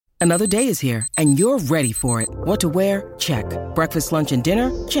Another day is here, and you're ready for it. What to wear? Check. Breakfast, lunch, and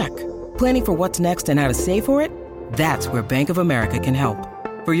dinner? Check. Planning for what's next and how to save for it? That's where Bank of America can help.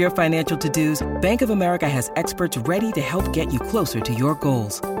 For your financial to-dos, Bank of America has experts ready to help get you closer to your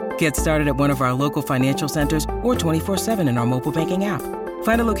goals. Get started at one of our local financial centers or 24/7 in our mobile banking app.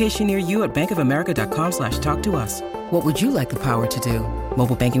 Find a location near you at bankofamerica.com/talktous. What would you like the power to do?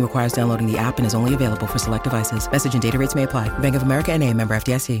 Mobile banking requires downloading the app and is only available for select devices. Message and data rates may apply. Bank of America N.A., member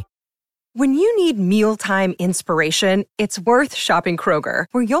FDIC. When you need mealtime inspiration, it's worth shopping Kroger,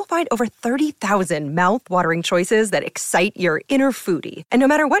 where you'll find over 30,000 mouth-watering choices that excite your inner foodie. And no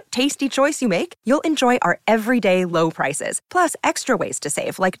matter what tasty choice you make, you'll enjoy our everyday low prices, plus extra ways to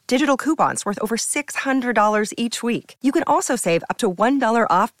save, like digital coupons worth over $600 each week. You can also save up to $1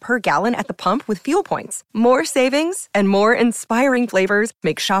 off per gallon at the pump with fuel points. More savings and more inspiring flavors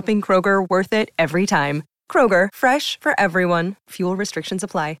make shopping Kroger worth it every time. Kroger, fresh for everyone. Fuel restrictions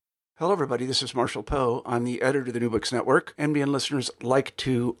apply. Hello, everybody. This is Marshall Poe. I'm the editor of the New Books Network. NBN listeners like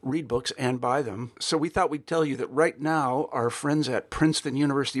to read books and buy them. So we thought we'd tell you that right now, our friends at Princeton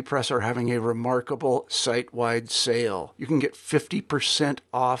University Press are having a remarkable site-wide sale. You can get 50%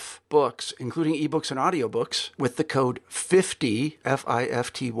 off books, including ebooks and audiobooks, with the code 50,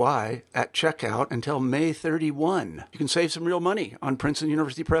 F-I-F-T-Y, at checkout until May 31. You can save some real money on Princeton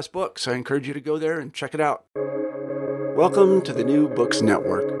University Press books. I encourage you to go there and check it out. Welcome to the New Books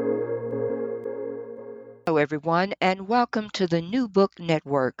Network. Hello, everyone, and welcome to the New Book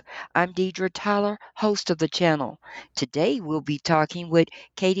Network. I'm Deidre Tyler, host of the channel. Today, we'll be talking with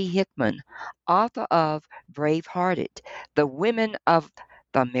Katie Hickman, author of Bravehearted, The Women of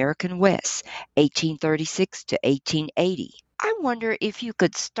the American West, 1836 to 1880. I wonder if you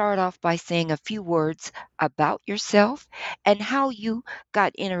could start off by saying a few words about yourself and how you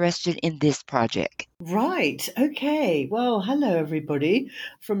got interested in this project. Right. Okay. Well, hello, everybody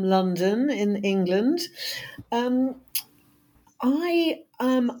from London in England. I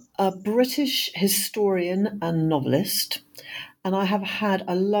am a British historian and novelist, and I have had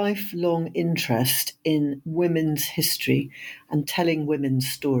a lifelong interest in women's history and telling women's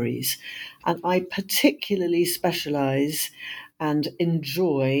stories. And I particularly specialize and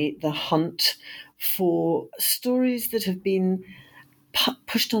enjoy the hunt for stories that have been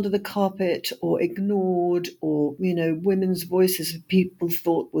pushed under the carpet or ignored, or, women's voices people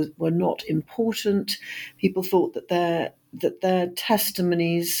thought were not important. People thought that their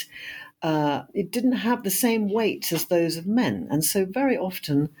testimonies it didn't have the same weight as those of men. And so very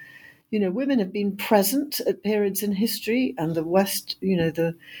often, women have been present at periods in history, and the West,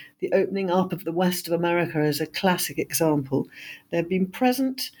 the opening up of the West of America is a classic example. They've been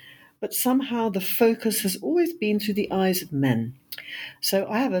present, but somehow the focus has always been through the eyes of men. So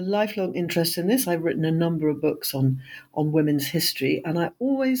I have a lifelong interest in this. I've written a number of books on women's history, and I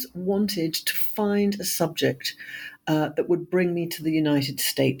always wanted to find a subject that would bring me to the United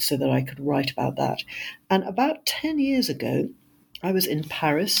States so that I could write about that. And about 10 years ago, I was in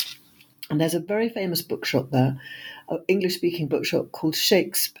Paris, and there's a very famous bookshop there, an English-speaking bookshop called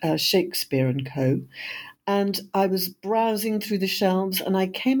Shakespeare & Co. And I was browsing through the shelves, and I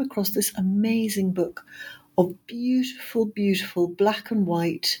came across this amazing book of beautiful, beautiful black and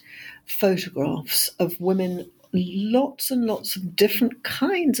white photographs of women, lots and lots of different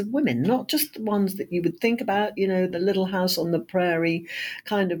kinds of women, not just the ones that you would think about, the Little House on the Prairie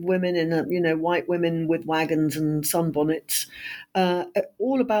kind of women white women with wagons and sunbonnets,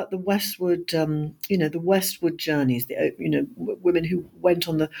 all about the westward, the westward journeys, women who went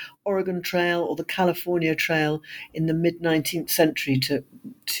on the Oregon Trail or the California Trail in the mid-19th century to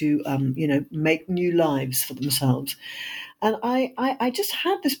make new lives for themselves. And I just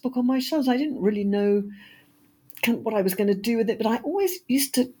had this book on my shelves. I didn't really know what I was going to do with it, but I always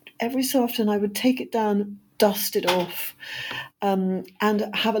used to, every so often I would take it down, dust it off, and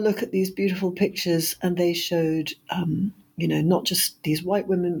have a look at these beautiful pictures. And they showed, not just these white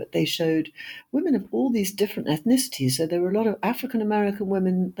women, but they showed women of all these different ethnicities. So there were a lot of African American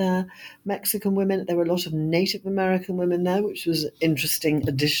women there, Mexican women. There were a lot of Native American women there, which was an interesting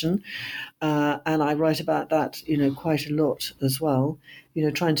addition. And I write about that, quite a lot as well,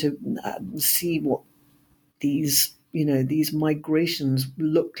 trying to see what these migrations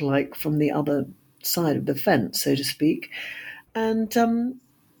looked like from the other side of the fence, so to speak. And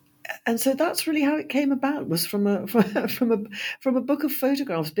so that's really how it came about, was from a book of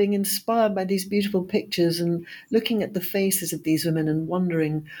photographs, being inspired by these beautiful pictures and looking at the faces of these women and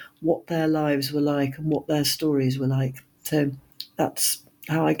wondering what their lives were like and what their stories were like. So that's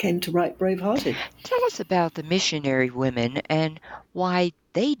how I came to write Bravehearted. Tell us about the missionary women and why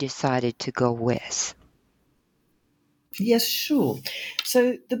they decided to go west. Yes, sure.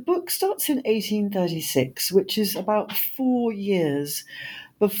 So the book starts in 1836, which is about 4 years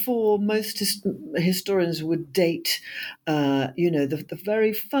before most historians would date, the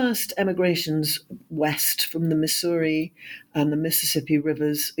very first emigrations west from the Missouri and the Mississippi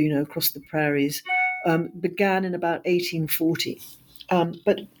rivers, across the prairies, began in about 1840.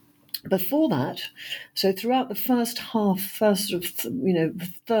 But before that, so throughout the first sort of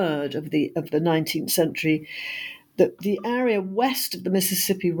third of the 19th century, the area west of the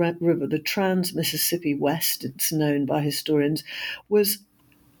Mississippi River, the Trans-Mississippi West, it's known by historians, was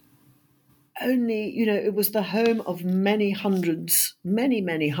only, it was the home of many hundreds,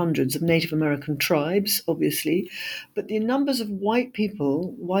 many hundreds of Native American tribes, obviously, but the numbers of white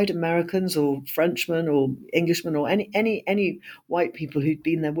people, white Americans or Frenchmen or Englishmen or any white people who'd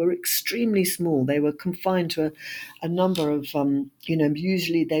been there were extremely small. They were confined to a number of,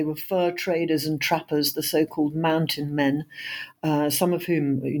 usually they were fur traders and trappers, the so-called mountain men, some of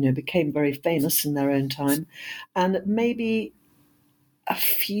whom, became very famous in their own time, and maybe a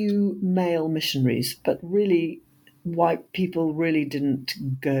few male missionaries, but really white people really didn't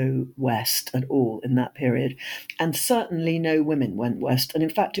go west at all in that period. And certainly no women went west. And in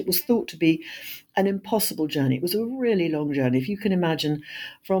fact, it was thought to be an impossible journey. It was a really long journey. If you can imagine,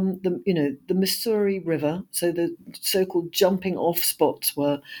 from the Missouri River, so the so-called jumping off spots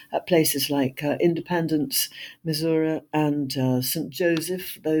were at places like Independence, Missouri, and St.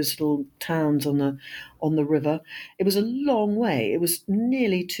 Joseph, those little towns on the river. It was a long way. It was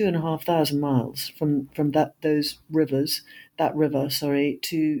nearly 2,500 miles from that river,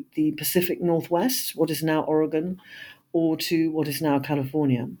 to the Pacific Northwest, what is now Oregon, or to what is now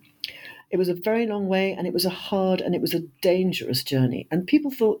California. It was a very long way, and it was a hard and it was a dangerous journey. And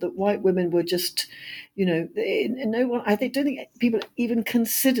people thought that white women were just, I don't think people even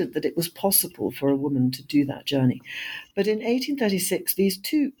considered that it was possible for a woman to do that journey. But in 1836, these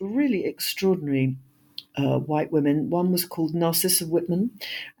two really extraordinary white women, one was called Narcissa Whitman,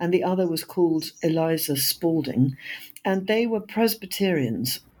 and the other was called Eliza Spaulding, and they were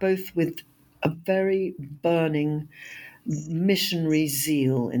Presbyterians, both with a very burning missionary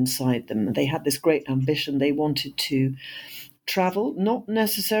zeal inside them. They had this great ambition. They wanted to travel, not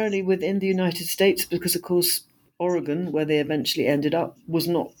necessarily within the United States, because, of course, Oregon, where they eventually ended up, was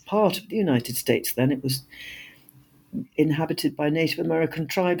not part of the United States then. It was inhabited by Native American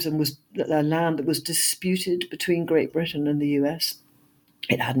tribes and was a land that was disputed between Great Britain and the US.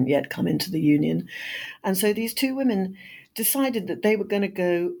 It hadn't yet come into the Union. And so these two women decided that they were going to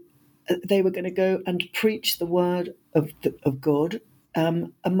go and preach the word of God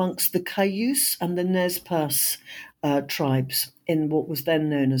amongst the Cayuse and the Nez Perce tribes in what was then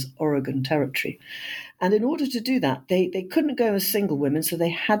known as Oregon Territory. And in order to do that, they couldn't go as single women, so they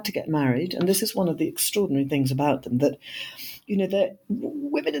had to get married. And this is one of the extraordinary things about them, that that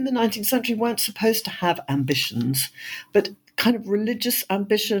women in the 19th century weren't supposed to have ambitions, but kind of religious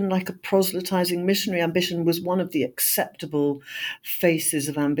ambition, like a proselytizing missionary ambition, was one of the acceptable faces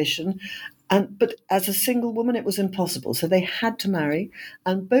of ambition. But as a single woman, it was impossible. So they had to marry,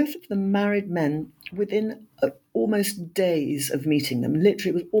 and both of them married men within almost days of meeting them. Literally,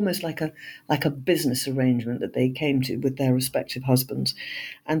 it was almost like a business arrangement that they came to with their respective husbands.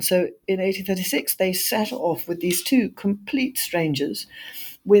 And so in 1836, they set off with these two complete strangers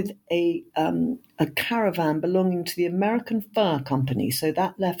with a caravan belonging to the American Fur Company. So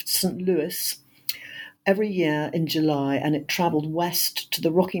that left St. Louis every year in July, and it traveled west to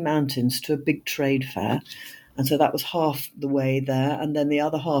the Rocky Mountains to a big trade fair. And so that was half the way there. And then the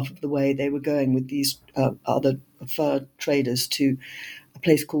other half of the way, they were going with these other fur traders to a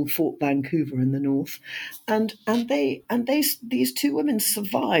place called Fort Vancouver in the north. And these two women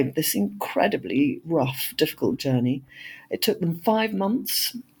survived this incredibly rough, difficult journey. It took them 5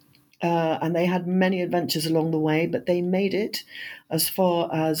 months. And they had many adventures along the way, but they made it as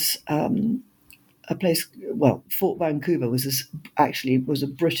far as a place. Well, Fort Vancouver was a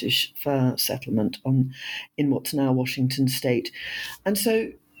British fur settlement in what's now Washington State, and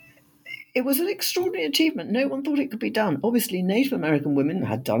so it was an extraordinary achievement. No one thought it could be done. Obviously, Native American women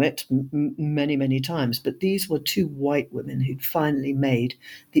had done it many times, but these were two white women who'd finally made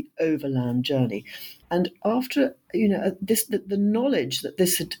the overland journey. And after, the knowledge that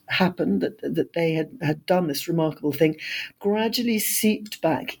this had happened, that they had done this remarkable thing, gradually seeped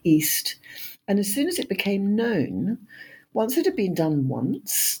back east. And as soon as it became known, once it had been done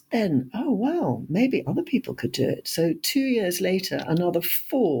once, then, oh, wow, maybe other people could do it. So 2 years later, another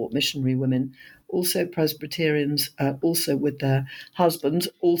 4 missionary women, also Presbyterians, also with their husbands,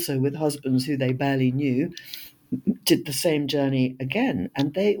 also with husbands who they barely knew, did the same journey again,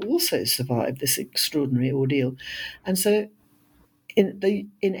 and they also survived this extraordinary ordeal. And so in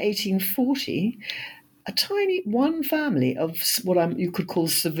 1840, a tiny one family of what you could call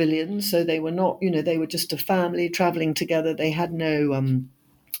civilians, so they were not, they were just a family traveling together. They had no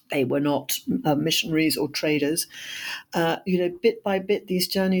they were not missionaries or traders. Bit by bit, these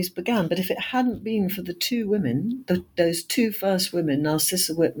journeys began. But if it hadn't been for the two women, those two first women,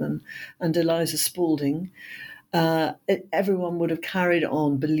 Narcissa Whitman and Eliza Spalding, everyone would have carried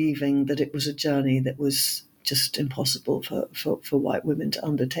on believing that it was a journey that was just impossible for white women to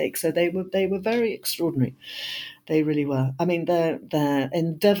undertake. So they were very extraordinary. They really were. I mean, their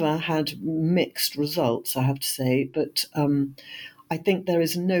endeavour had mixed results, I have to say, but I think there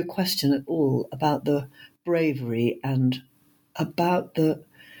is no question at all about the bravery and about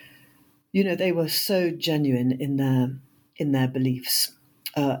they were so genuine in their beliefs.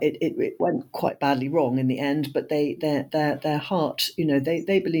 It went quite badly wrong in the end, but their heart,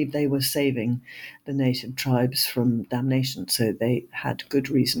 they believed they were saving the native tribes from damnation, so they had good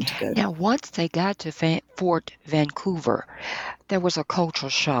reason to go. Now, once they got to Fort Vancouver, there was a cultural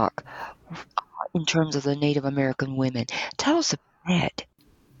shock in terms of the Native American women. Tell us about that.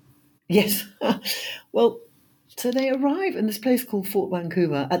 Yes. Well, so they arrive in this place called Fort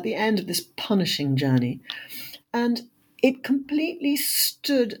Vancouver at the end of this punishing journey, and it completely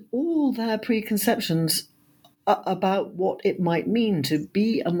stood all their preconceptions about what it might mean to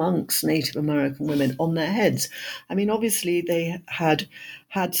be amongst Native American women on their heads. I mean, obviously they had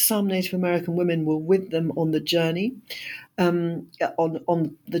some Native American women were with them on the journey, on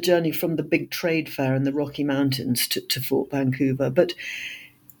the journey from the big trade fair in the Rocky Mountains to Fort Vancouver, but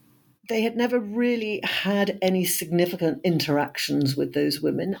they had never really had any significant interactions with those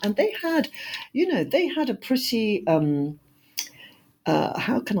women, and they had a pretty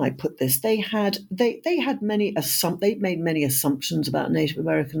how can I put this? They made many assumptions about Native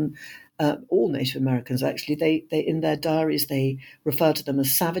American. All Native Americans, actually, they in their diaries they refer to them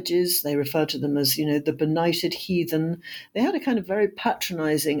as savages. They refer to them as the benighted heathen. They had a kind of very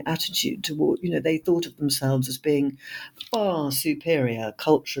patronizing attitude toward. They thought of themselves as being far superior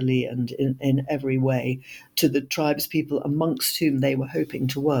culturally and in every way to the tribes people amongst whom they were hoping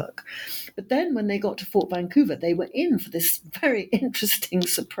to work. But then when they got to Fort Vancouver, they were in for this very interesting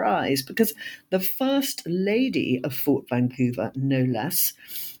surprise, because the first lady of Fort Vancouver, no less,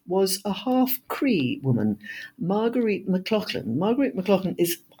 was a half Cree woman, Marguerite McLaughlin. Marguerite McLaughlin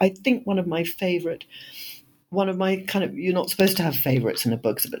is, I think, one of my kind of, you're not supposed to have favourites in a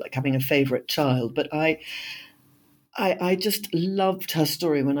book. It's a bit like having a favourite child, but I just loved her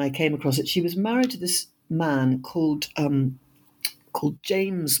story when I came across it. She was married to this man called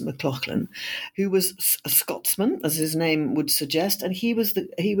James McLaughlin, who was a Scotsman, as his name would suggest, and he was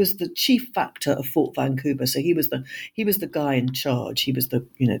the chief factor of Fort Vancouver. So he was the guy in charge. He was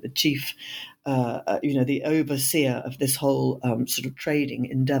the chief, the overseer of this whole sort of trading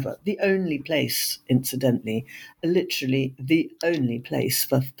endeavor. The only place, incidentally, literally the only place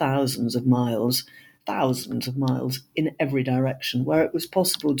for thousands of miles in every direction where it was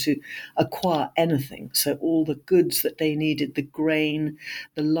possible to acquire anything. So all the goods that they needed, the grain,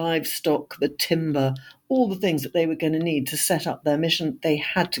 the livestock, the timber, all the things that they were going to need to set up their mission, they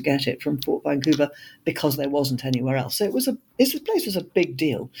had to get it from Fort Vancouver because there wasn't anywhere else. So this place was a big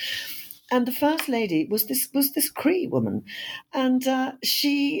deal. And the first lady was this Cree woman, and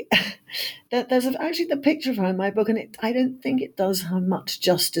she. There's actually the picture of her in my book, and I don't think it does her much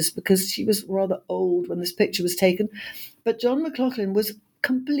justice because she was rather old when this picture was taken. But John McLaughlin was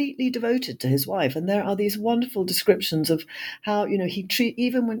completely devoted to his wife, and there are these wonderful descriptions of how he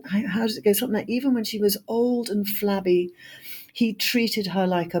even when how does it go, something like even when she was old and flabby, he treated her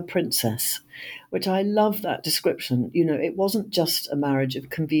like a princess, which I love that description. It wasn't just a marriage of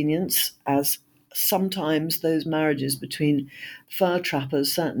convenience, as sometimes those marriages between fur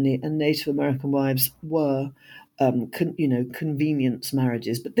trappers, certainly, and Native American wives were, convenience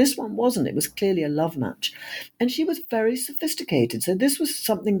marriages. But this one wasn't. It was clearly a love match. And she was very sophisticated. So this was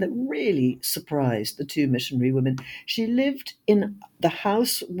something that really surprised the two missionary women. She lived in the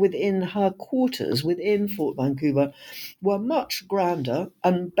house within her quarters within Fort Vancouver were much grander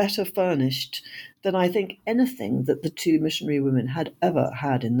and better furnished than I think anything that the two missionary women had ever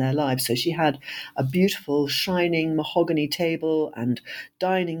had in their lives. So she had a beautiful, shining mahogany table and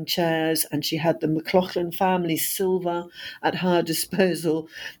dining chairs, and she had the McLaughlin family silver at her disposal.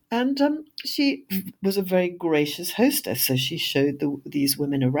 And she was a very gracious hostess, so she showed these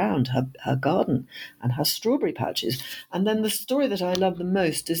women around her garden and her strawberry patches. And then the story that I love the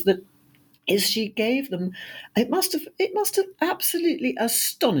most is she gave them, it must have absolutely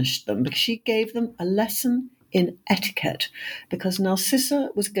astonished them, because she gave them a lesson in etiquette, because Narcissa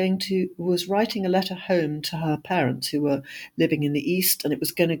was writing a letter home to her parents who were living in the East, and it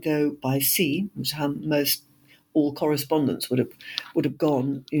was going to go by sea, which is how most all correspondence would have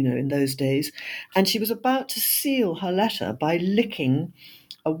gone, in those days. And she was about to seal her letter by licking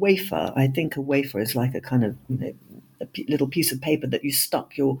a wafer. I think a wafer is like a kind of, little piece of paper that you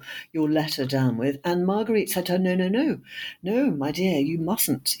stuck your letter down with. And Marguerite said to her, no, my dear, you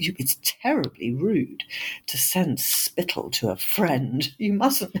mustn't. It's terribly rude to send spittle to a friend. You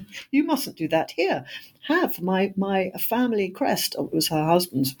mustn't do that. Here, have my family crest. Oh, it was her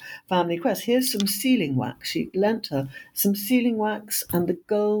husband's family crest. Here's some sealing wax. She lent her some sealing wax and the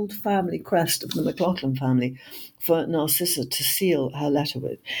gold family crest of the McLaughlin family for Narcissa to seal her letter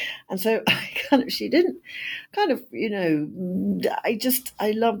with. And so she didn't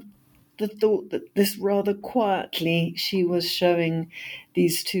I love the thought that this rather quietly she was showing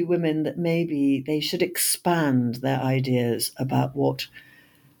these two women that maybe they should expand their ideas about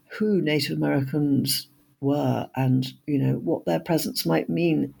who Native Americans were and what their presence might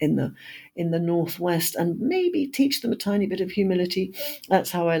mean in the Northwest, and maybe teach them a tiny bit of humility. That's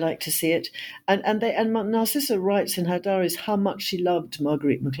how I like to see it. And Narcissa writes in her diaries how much she loved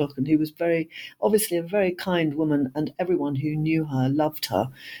Marguerite McLaughlin, who was obviously a very kind woman, and everyone who knew her loved her.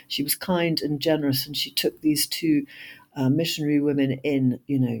 She was kind and generous, and she took these two missionary women in.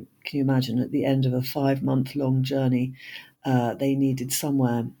 Can you imagine, at the end of a 5-month-long journey, they needed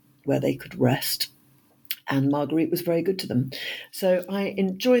somewhere where they could rest. And Marguerite was very good to them. So I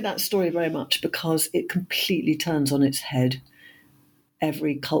enjoy that story very much because it completely turns on its head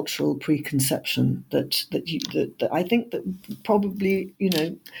every cultural preconception that I think that probably,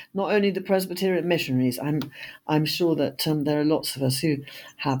 not only the Presbyterian missionaries, I'm sure that there are lots of us who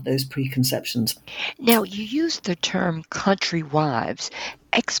have those preconceptions. Now, you use the term country wives.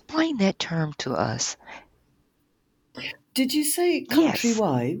 Explain that term to us. Did you say country Yes.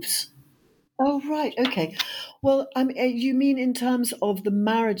 wives? Oh, right. Okay. Well, you mean in terms of the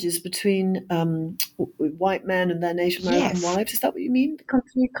marriages between white men and their Native American Yes. wives? Is that what you mean?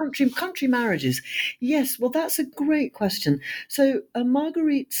 Country marriages? Yes. Well, that's a great question. So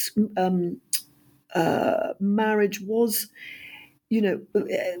Marguerite's marriage was, if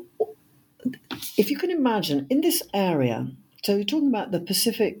you can imagine, in this area. So you're talking about the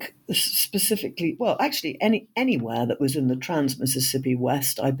Pacific specifically, well, actually anywhere that was in the Trans-Mississippi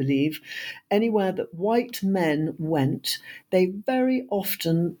West, I believe, anywhere that white men went, they very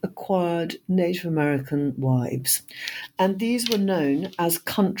often acquired Native American wives. And these were known as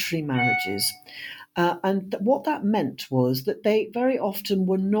country marriages. And what that meant was that they very often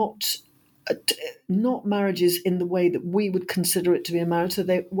were not marriages in the way that we would consider it to be a marriage. So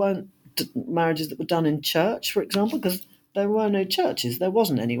they weren't marriages that were done in church, for example, because there were no churches. There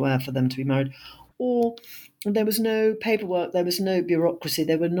wasn't anywhere for them to be married. Or there was no paperwork. There was no bureaucracy.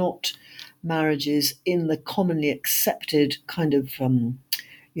 They were not marriages in the commonly accepted kind of,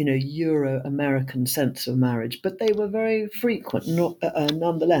 Euro-American sense of marriage. But they were very frequent,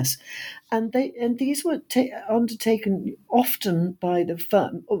 nonetheless. And these were undertaken often by the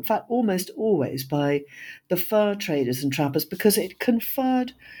fur, in fact, almost always by the fur traders and trappers, because it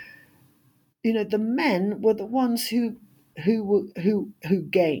conferred, the men were the ones who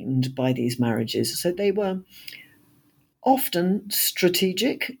gained by these marriages. So they were often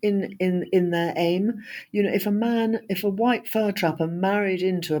strategic in their aim. If a white fur trapper married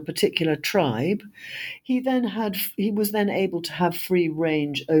into a particular tribe, he was then able to have free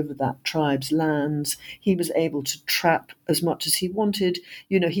range over that tribe's lands. He was able to trap as much as he wanted.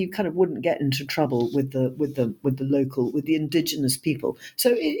 He kind of wouldn't get into trouble with the indigenous people.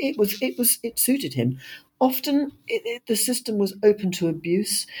 So it suited him. Often the system was open to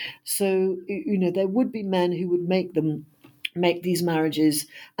abuse. So, there would be men who would make these marriages,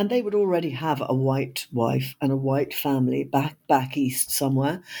 and they would already have a white wife and a white family back east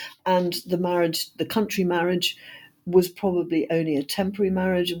somewhere. And the country marriage was probably only a temporary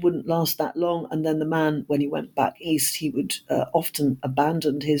marriage. It wouldn't last that long. And then the man, when he went back east, he would often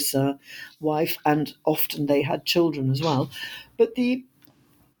abandon his wife, and often they had children as well. But the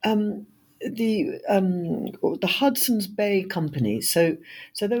Hudson's Bay Company. So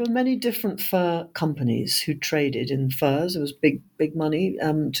there were many different fur companies who traded in furs. There was big money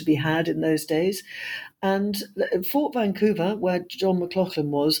to be had in those days. And Fort Vancouver, where John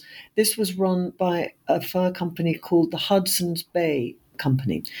McLaughlin was, this was run by a fur company called the Hudson's Bay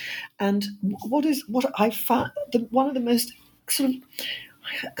Company. And what I found, one of the most sort of,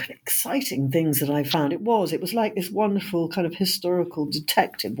 kind of exciting things that I found. It was like this wonderful kind of historical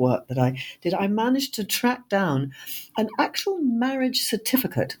detective work that I did. I managed to track down an actual marriage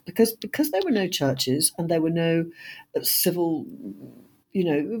certificate because there were no churches and there were no civil.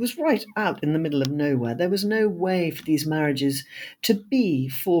 It was right out in the middle of nowhere. There was no way for these marriages to be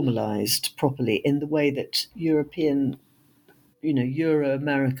formalized properly in the way that European, Euro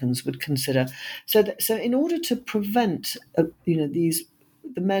Americans would consider. So in order to prevent,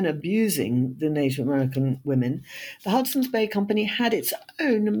 the men abusing the Native American women, the Hudson's Bay Company had its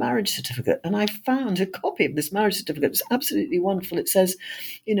own marriage certificate. And I found a copy of this marriage certificate. It's absolutely wonderful. It says,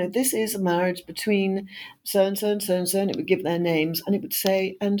 this is a marriage between so and so and so and so, and it would give their names, and it would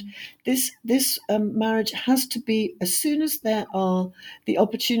say, and this marriage has to be as soon as there are the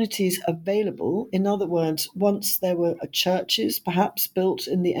opportunities available. In other words, once there were churches perhaps built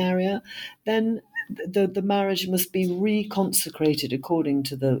in the area, then the marriage must be reconsecrated according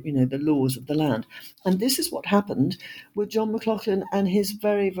to the laws of the land. And this is what happened with John McLaughlin and his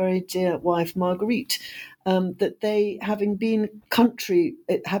very, very dear wife Marguerite. That they, having been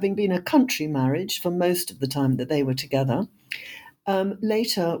a country marriage for most of the time that they were together,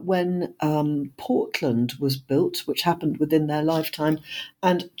 later when Portland was built, which happened within their lifetime,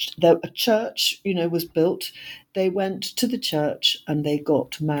 and a church, was built, they went to the church and they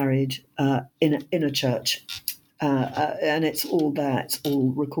got married in a church. And it's all there, it's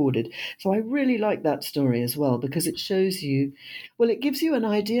all recorded. So I really like that story as well, because it shows you, it gives you an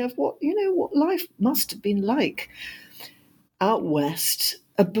idea of what life must have been like out west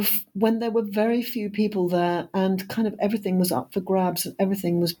when there were very few people there and kind of everything was up for grabs and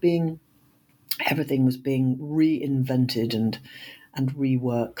everything was being reinvented and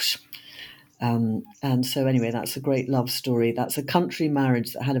reworked. And so anyway, that's a great love story. That's a country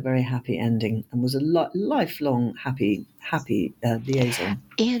marriage that had a very happy ending and was a lifelong happy liaison.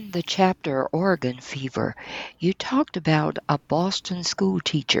 In the chapter Oregon Fever, you talked about a Boston school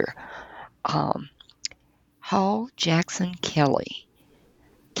teacher, Hall Jackson Kelly.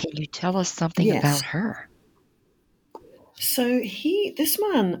 Can you tell us something about her? So this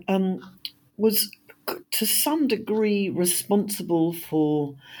man was to some degree responsible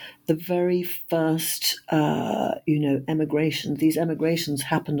for the very first, emigration. These emigrations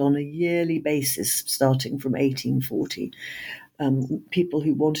happened on a yearly basis starting from 1840. People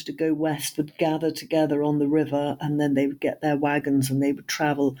who wanted to go west would gather together on the river, and then they would get their wagons and they would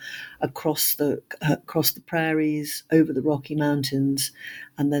travel across the prairies, over the Rocky Mountains,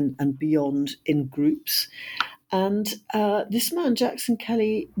 and beyond in groups. And this man, Jackson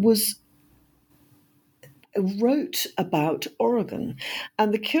Kelly, wrote about Oregon.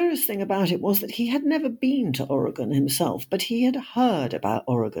 And the curious thing about it was that he had never been to Oregon himself, but he had heard about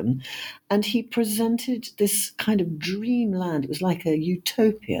Oregon, and he presented this kind of dreamland. It was like a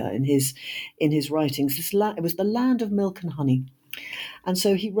utopia in his writings. It was the land of milk and honey. And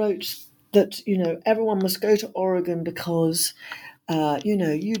so he wrote that, everyone must go to Oregon because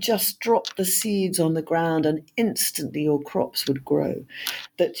you just drop the seeds on the ground and instantly your crops would grow.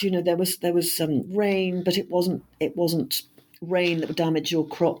 That there was some rain, but it wasn't rain that would damage your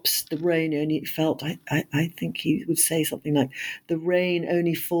crops. The rain only felt. I think he would say something like, "The rain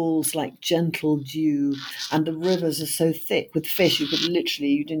only falls like gentle dew, and the rivers are so thick with fish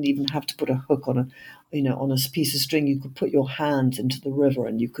you didn't even have to put a hook on a piece of string. You could put your hands into the river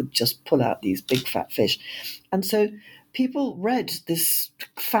and you could just pull out these big fat fish." And so people read this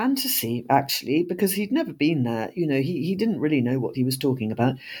fantasy, actually, because he'd never been there. He didn't really know what he was talking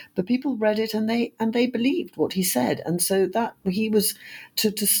about, but people read it and they believed what he said. And so that he was,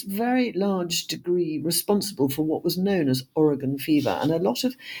 to very large degree, responsible for what was known as Oregon fever. And a lot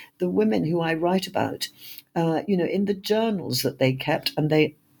of the women who I write about, in the journals that they kept, and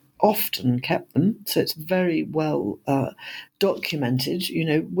they often kept them, so it's very well documented.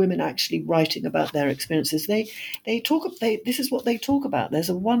 Women actually writing about their experiences. This is what they talk about. There's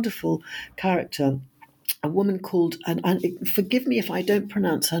a wonderful character, a woman called, and forgive me if I don't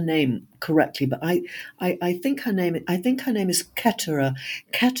pronounce her name correctly, but I think her name is Keturah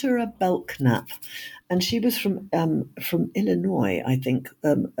Belknap. And she was from Illinois, I think.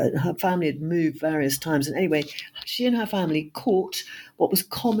 Her family had moved various times. And anyway, she and her family caught what was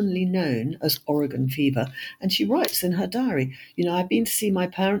commonly known as Oregon fever. And she writes in her diary, I've been to see my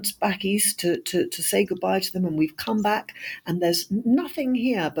parents back east to say goodbye to them, and we've come back, and there's nothing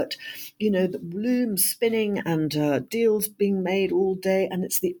here but, the looms spinning and deals being made all day. And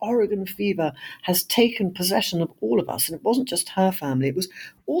it's the Oregon fever has taken possession of all of us. And it wasn't just her family, it was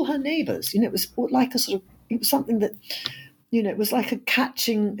all her neighbours. It was like it was something that it was like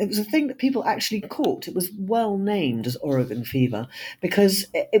it was a thing that people actually caught. It was well named as Oregon fever because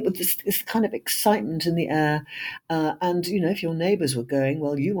it was this kind of excitement in the air. And, if your neighbors were going,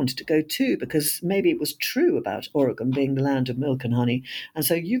 well, you wanted to go too, because maybe it was true about Oregon being the land of milk and honey. And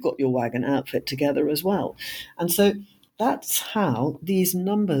so you got your wagon outfit together as well. And so that's how these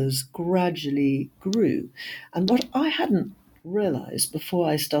numbers gradually grew. And what I hadn't realized before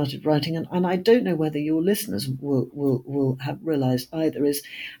I started writing, and I don't know whether your listeners will have realized either, is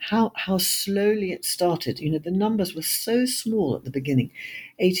how slowly it started. The numbers were so small at the beginning.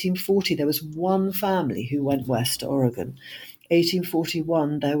 1840, there was one family who went west to Oregon.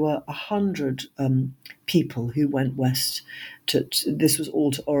 1841, there were 100 people who went west this was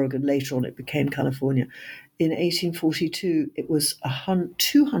all to Oregon. Later on, it became California. In 1842, it was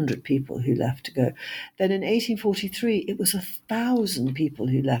 200 people who left to go. Then in 1843, it was 1,000 people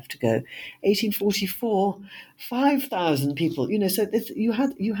who left to go. 1844, 5,000 people. So you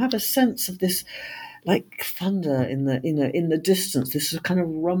have a sense of this, like thunder in the distance. This kind of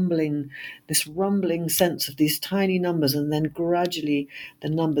rumbling sense of these tiny numbers, and then gradually the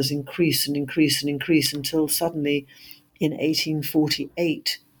numbers increase and increase and increase until suddenly, in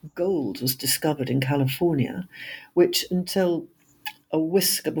 1848. Gold was discovered in California, which until a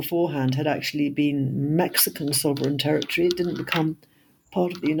whisker beforehand had actually been Mexican sovereign territory. It didn't become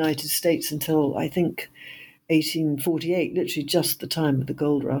part of the United States until, I think, 1848, literally just the time of the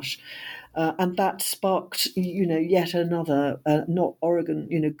gold rush. And that sparked, yet another, not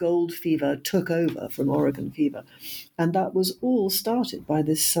Oregon, gold fever took over from Oregon fever. And that was all started by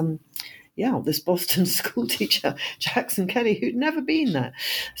this this Boston school teacher, Jackson Kelly, who'd never been there.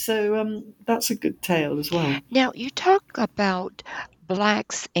 So that's a good tale as well. Now, you talk about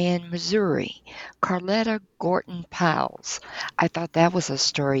blacks in Missouri, Carlotta Gordon Pyles. I thought that was a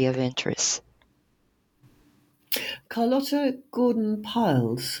story of interest. Carlotta Gordon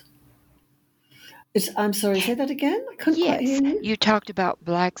Pyles. I'm sorry, say that again? I couldn't quite hear you. You talked about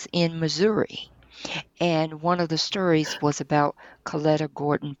blacks in Missouri. And one of the stories was about Carlotta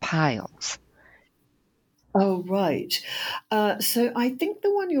Gordon Pyles. Oh, right. So I think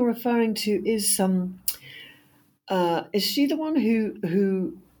the one you're referring to is she the one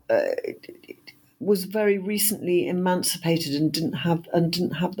who was very recently emancipated and didn't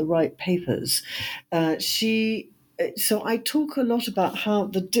have the right papers? So I talk a lot about how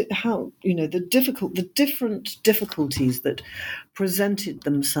the different difficulties that presented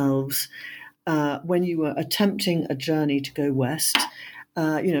themselves when you were attempting a journey to go west.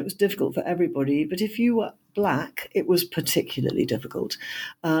 It was difficult for everybody, but if you were black, it was particularly difficult.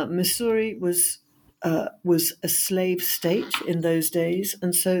 Missouri was a slave state in those days,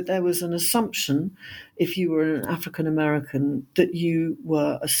 and so there was an assumption, if you were an African American, that you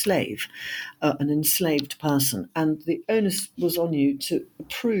were a slave, an enslaved person, and the onus was on you to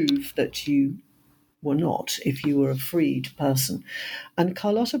prove that you were not, if you were a freed person. And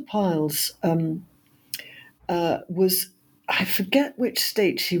Carlotta Pyles was, I forget which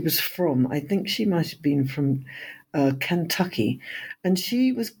state she was from. I think she might have been from Kentucky, and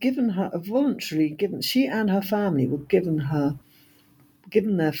she was given she and her family were given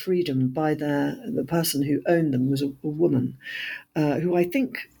their freedom by the person who owned them was a woman who I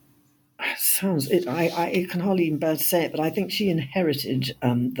think I can hardly even bear to say it, but I think she inherited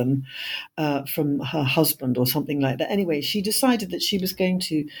them from her husband or something like that. Anyway, she decided that she was going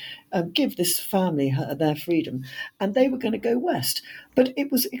to give this family their freedom, and they were going to go west. But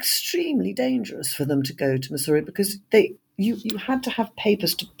it was extremely dangerous for them to go to Missouri because you had to have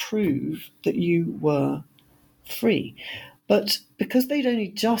papers to prove that you were free. But because they'd only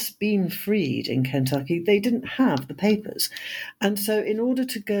just been freed in Kentucky, they didn't have the papers. And so in order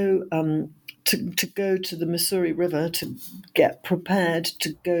to go to go to the Missouri River to get prepared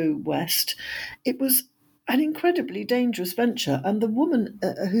to go west, it was an incredibly dangerous venture. And the woman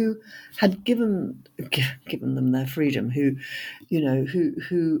who had given them their freedom, who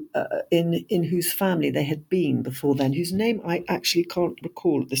in whose family they had been before then, whose name I actually can't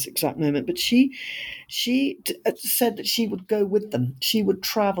recall at this exact moment, but she said that she would go with them. She would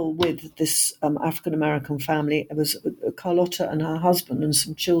travel with this African American family. It was Carlotta and her husband and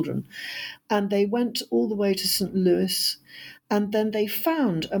some children, and they went all the way to St. Louis, and then they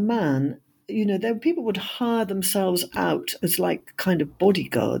found a man. People would hire themselves out as like kind of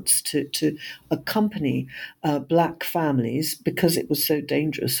bodyguards to accompany black families because it was so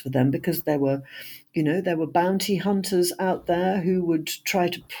dangerous for them, because there were bounty hunters out there who would try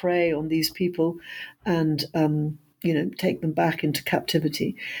to prey on these people and take them back into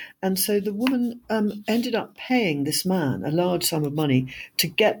captivity. And so the woman ended up paying this man a large sum of money to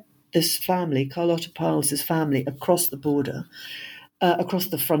get this family, Carlotta Piles' family, across the border, across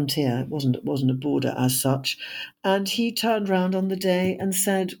the frontier. It wasn't a border as such. And he turned around on the day and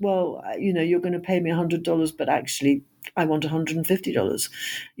said, well, you're going to pay me $100, but actually I want $150.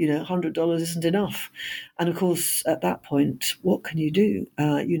 $100 isn't enough. And of course, at that point, what can you do?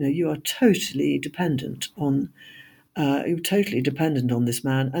 You are totally dependent on this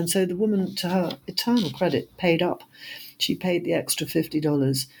man. And so the woman, to her eternal credit, paid up. She paid the extra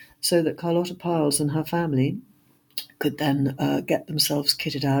 $50 so that Carlotta Piles and her family could then get themselves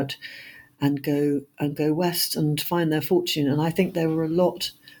kitted out and go west and find their fortune. And I think there were a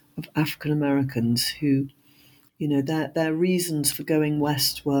lot of African Americans who, their reasons for going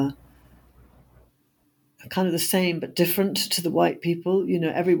west were kind of the same but different to the white people.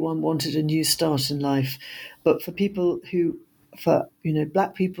 Everyone wanted a new start in life, but for black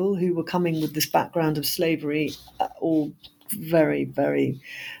people who were coming with this background of slavery, all very, very,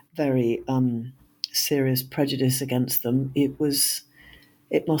 very serious prejudice against them, it must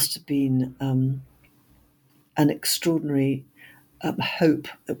have been an extraordinary hope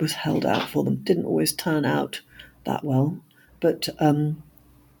that was held out for them. Didn't always turn out that well, but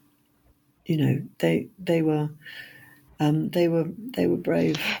they were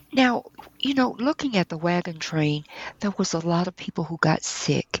brave. Now, looking at the wagon train, there was a lot of people who got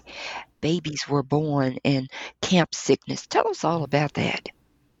sick. Babies were born and camp sickness. Tell us all about that.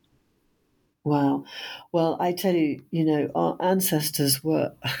 Wow. Well, I tell you, our ancestors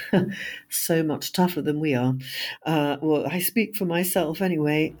were so much tougher than we are. Well, I speak for myself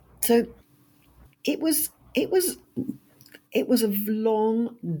anyway. So it was a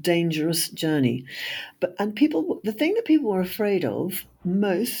long, dangerous journey. The thing that people were afraid of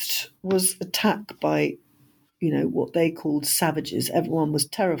most was attack by, what they called savages. Everyone was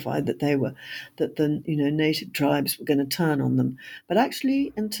terrified that the native tribes were going to turn on them. But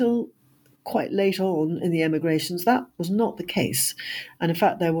actually, until quite late on in the emigrations, that was not the case. And in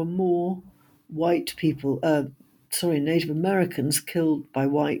fact, there were more Native Americans killed by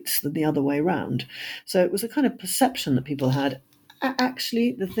whites than the other way around. So it was a kind of perception that people had.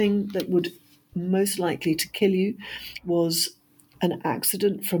 Actually, the thing that would most likely to kill you was an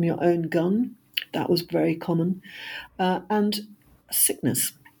accident from your own gun. That was very common. And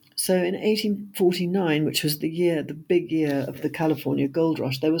sickness. So in 1849, which was the big year of the California gold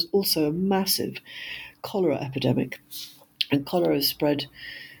rush, there was also a massive cholera epidemic. And cholera spread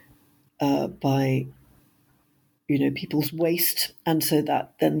by people's waste, and so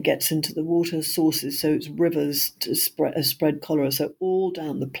that then gets into the water sources. So it's rivers to spread cholera. So all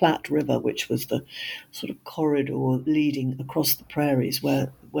down the Platte River, which was the sort of corridor leading across the prairies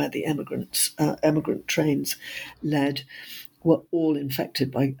where the immigrant trains led, were all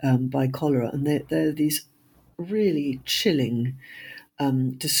infected by cholera. And there are these really chilling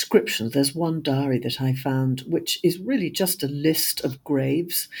descriptions. There's one diary that I found, which is really just a list of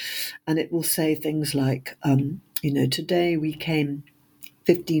graves, and it will say things like, today we came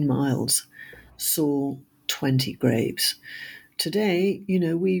 15 miles, saw 20 graves. Today,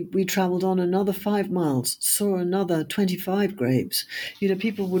 we traveled on another 5 miles, saw another 25 graves.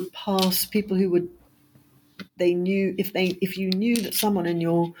 People would pass, people who would, they knew, if you knew that someone in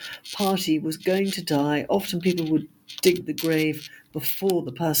your party was going to die, often people would dig the grave before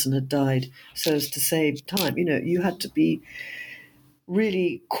the person had died so as to save time. You had to be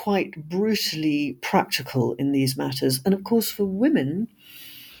really quite brutally practical in these matters. And of course, for women,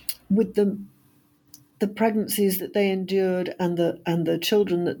 with the pregnancies that they endured and the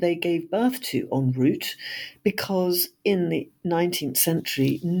children that they gave birth to en route, because in the 19th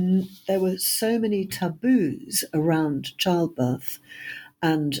century there were so many taboos around childbirth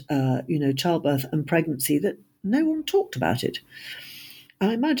and pregnancy that no one talked about it.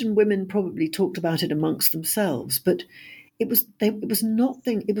 I imagine women probably talked about it amongst themselves, but it was not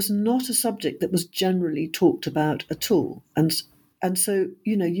a subject that was generally talked about at all. And so,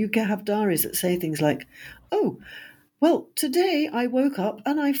 you can have diaries that say things like, oh, well, today I woke up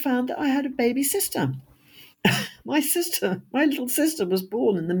and I found that I had a baby sister. My little sister was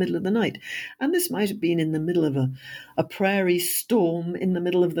born in the middle of the night. And this might have been in the middle of a prairie storm, in the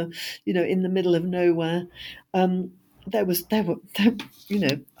middle of in the middle of nowhere.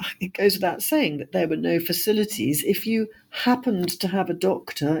 It goes without saying that there were no facilities. If you happened to have a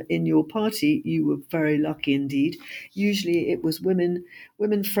doctor in your party, you were very lucky indeed. Usually it was women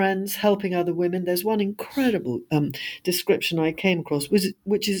friends helping other women. There's one incredible description I came across,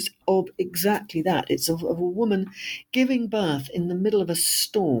 which is of exactly that. It's of a woman giving birth in the middle of a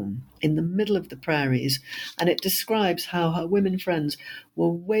storm, in the middle of the prairies, and it describes how her women friends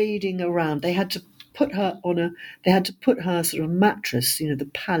were wading around. They had to put her they had to put her sort of mattress, the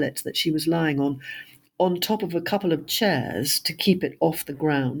pallet that she was lying on top of a couple of chairs to keep it off the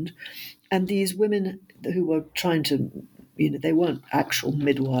ground. And these women who were trying to, they weren't actual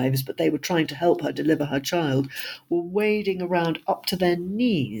midwives, but they were trying to help her deliver her child, were wading around up to their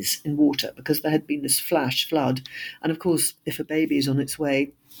knees in water because there had been this flash flood. And of course, if a baby is on its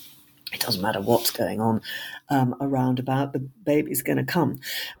way, it doesn't matter what's going on around about, the baby's going to come.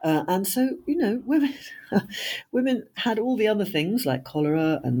 And so, women had all the other things like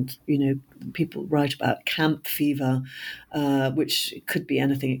cholera and, people write about camp fever, which could be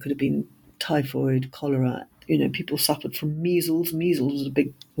anything. It could have been typhoid, cholera. People suffered from measles. Measles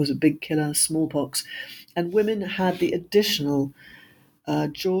was a big killer, smallpox. And women had the additional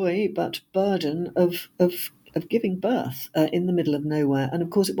joy but burden of giving birth in the middle of nowhere. And of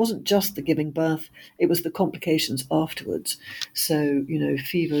course, it wasn't just the giving birth, it was the complications afterwards. So,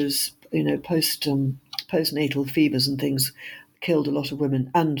 fevers, postnatal fevers and things killed a lot of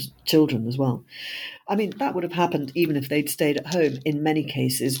women and children as well. I mean, that would have happened even if they'd stayed at home in many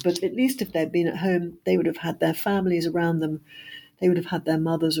cases, but at least if they'd been at home, they would have had their families around them. They would have had their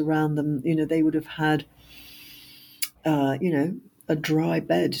mothers around them. They would have had, a dry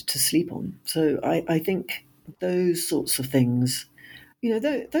bed to sleep on. So I think those sorts of things,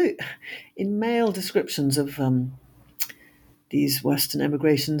 though in male descriptions of these Western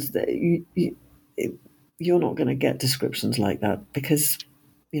emigrations, you're not going to get descriptions like that because,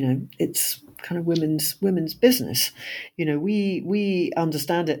 it's kind of women's business. We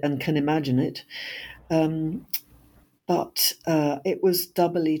understand it and can imagine it, but it was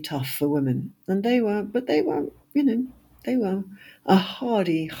doubly tough for women, and they were a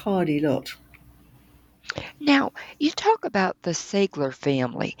hardy lot. Now, you talk about the Sagler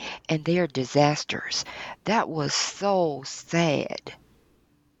family and their disasters. That was so sad.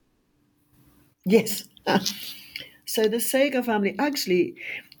 Yes. So the Sager family actually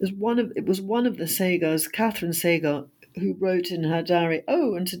was one of the Sagers, Catherine Sager, who wrote in her diary,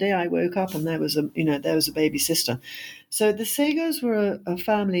 "Oh, and today I woke up and there was a baby sister." So the Sagers were a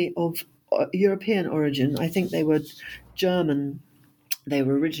family of European origin. I think they were German. They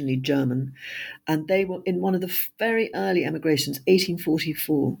were originally German, and they were in one of the very early emigrations,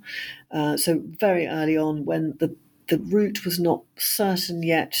 1844. So very early on, when the route was not certain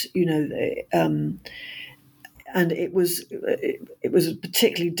yet, and it was a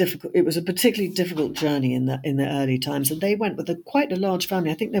particularly difficult. It was a particularly difficult journey in the early times, and they went with quite a large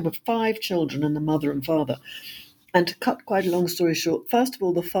family. I think there were 5 children and the mother and father. And to cut quite a long story short, first of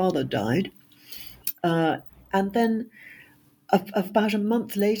all, the father died, and then about a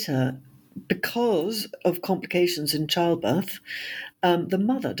month later, because of complications in childbirth, the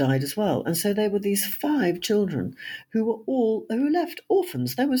mother died as well. And so there were these 5 children who left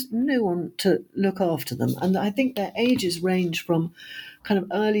orphans. There was no one to look after them. And I think their ages range from kind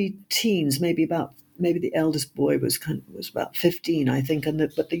of early teens, maybe the eldest boy was about 15, I think,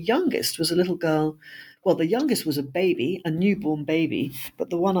 but the youngest was a little girl. Well, the youngest was a newborn baby, but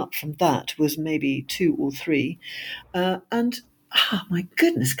the one up from that was maybe 2 or 3. And my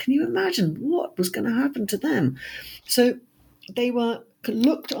goodness, can you imagine what was going to happen to them? So they were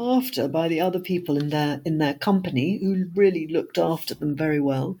looked after by the other people in their company, who really looked after them very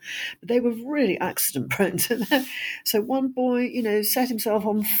well. But they were really accident prone. So one boy, set himself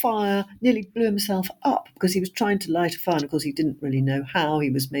on fire, nearly blew himself up because he was trying to light a fire. And of course, he didn't really know how. He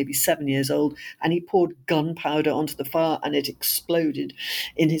was maybe 7 years old, and he poured gunpowder onto the fire, and it exploded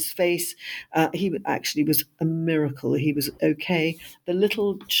in his face. He actually was a miracle. He was okay. The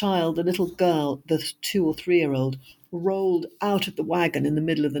little child, the little girl, the 2 or 3 year old, rolled out of the wagon in the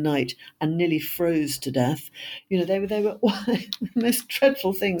middle of the night and nearly froze to death. They were the most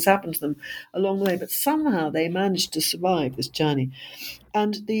dreadful things happened to them along the way, but somehow they managed to survive this journey.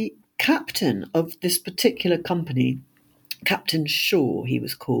 And the captain of this particular company, Captain Shaw, he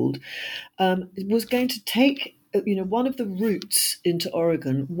was called, was going to take, one of the routes into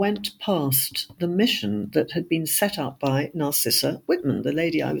Oregon went past the mission that had been set up by Narcissa Whitman, the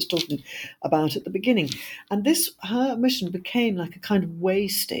lady I was talking about at the beginning. And her mission became like a kind of way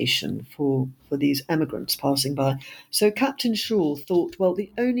station for these emigrants passing by. So Captain Shaw thought, well,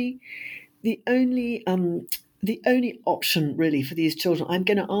 the only option really for these children, I'm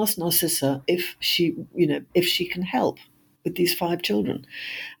going to ask Narcissa if she can help with these 5 children.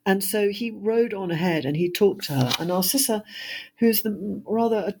 And so he rode on ahead and he talked to her. And Narcissa, who's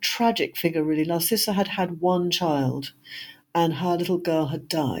rather a tragic figure really, Narcissa had 1 child and her little girl had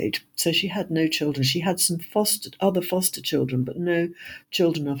died. So she had no children. She had some other foster children, but no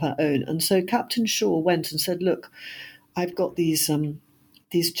children of her own. And so Captain Shaw went and said, look, I've got these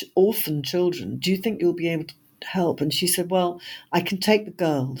these orphan children. Do you think you'll be able to help?" And she said, "Well, I can take the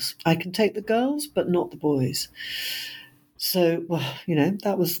girls. I can take the girls, but not the boys." So, well,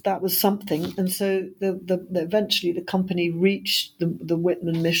 that was something. And so eventually the company reached the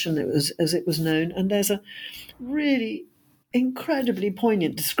Whitman mission, as it was known. And there's a really incredibly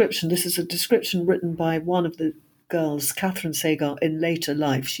poignant description. This is a description written by one of the girls, Catherine Sagar, in later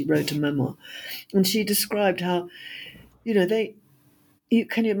life. She wrote a memoir. And she described how,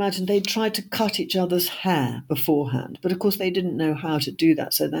 can you imagine, they tried to cut each other's hair beforehand, but of course they didn't know how to do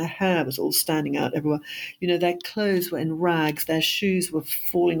that, so their hair was all standing out everywhere. Their clothes were in rags, their shoes were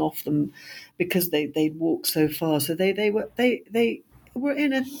falling off them because they'd walked so far. So they were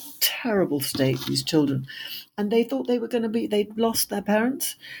in a terrible state, these children, and they thought they'd lost their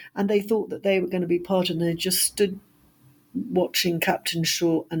parents, and they thought that they were going to be part, and they just stood watching Captain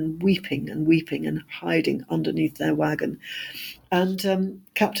Shaw and weeping and hiding underneath their wagon. And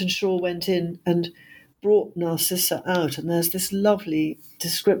Captain Shaw went in and brought Narcissa out, and there's this lovely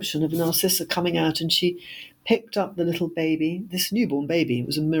description of Narcissa coming out, and she picked up the little baby, this newborn baby. It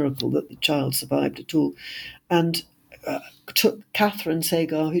was a miracle that the child survived at all, and took Catherine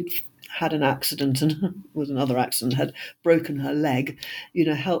Sagar, who'd had an accident and was another accident, had broken her leg,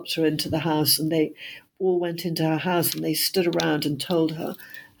 helped her into the house, and they all went into her house and they stood around and told her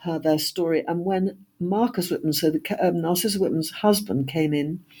their story. And when Marcus Whitman, so Narcissa Whitman's husband, came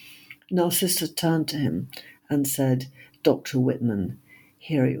in, Narcissa turned to him and said, "Dr. Whitman,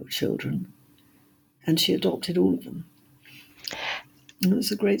 here are your children." And she adopted all of them. And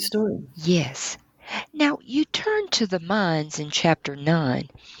it's a great story. Yes. Now, you turn to the mines in Chapter 9.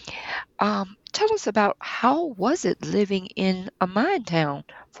 Tell us about how was it living in a mine town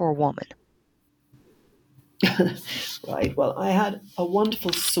for a woman? Right. Well, I had a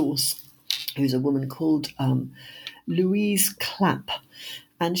wonderful source who's a woman called Louise Clapp,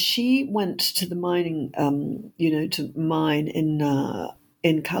 and she went to the mining, to mine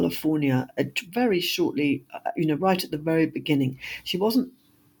in California very shortly, right at the very beginning.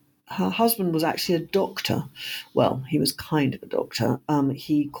 Her husband was actually a doctor. Well, he was kind of a doctor.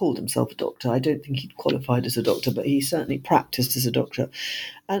 He called himself a doctor. I don't think he'd qualified as a doctor, but he certainly practiced as a doctor.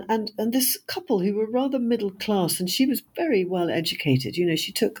 And this couple who were rather middle class, and she was very well educated.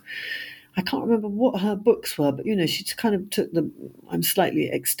 She took, I can't remember what her books were, but, she kind of took I'm slightly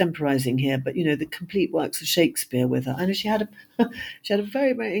extemporizing here, but, the complete works of Shakespeare with her. And she had a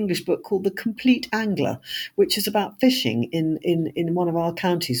very, very English book called The Complete Angler, which is about fishing in one of our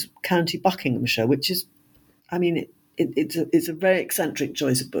counties, County Buckinghamshire, which is, it's a very eccentric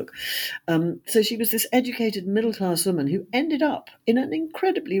choice of book. So she was this educated middle-class woman who ended up in an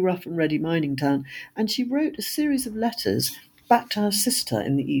incredibly rough and ready mining town. And she wrote a series of letters back to her sister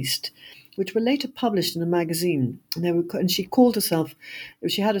in the East, which were later published in a magazine. And she called herself,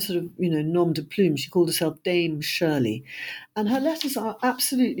 she had a sort of, nom de plume, she called herself Dame Shirley. And her letters are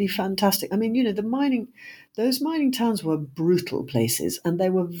absolutely fantastic. Those mining towns were brutal places, and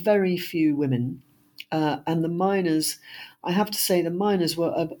there were very few women. And the miners, I have to say, the miners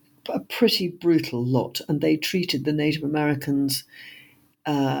were a pretty brutal lot, and they treated the Native Americans,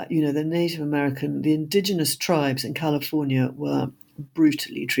 the indigenous tribes in California were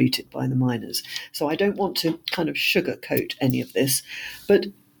brutally treated by the miners. So I don't want to kind of sugarcoat any of this, but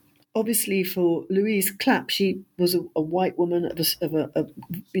obviously for Louise Clapp, she was a white woman of a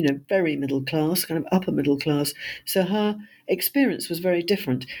very middle class, kind of upper middle class. So her experience was very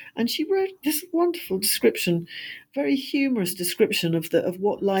different, and she wrote this wonderful description, very humorous description of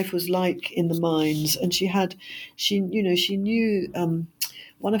what life was like in the mines. And she knew.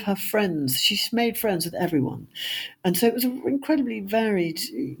 One of her friends, she made friends with everyone. And so it was an incredibly varied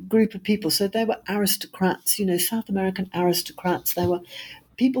group of people. So there were aristocrats, South American aristocrats. There were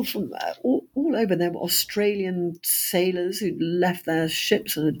people from all over. There were Australian sailors who'd left their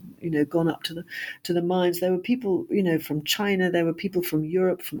ships and had, gone up to the mines. There were people, from China. There were people from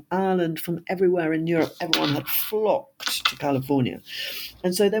Europe, from Ireland, from everywhere in Europe. Everyone had flocked to California.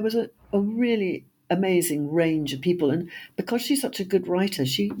 And so there was a really amazing range of people. And because she's such a good writer,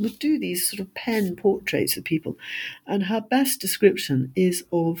 she would do these sort of pen portraits of people. And her best description is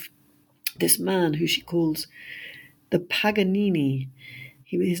of this man who she calls the Paganini.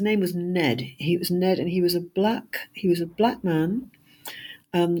 His name was Ned. He was Ned, and he was a black man,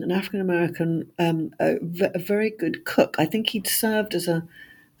 an African American, a very good cook. I think he'd served as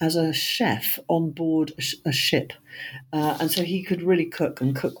a chef on board a ship. And so he could really cook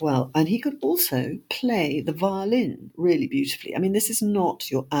and cook well. And he could also play the violin really beautifully. This is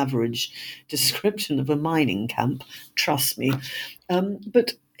not your average description of a mining camp, trust me.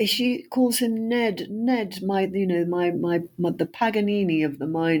 But she calls him Ned. Ned, the Paganini of the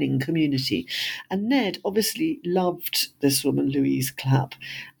mining community. And Ned obviously loved this woman, Louise Clapp.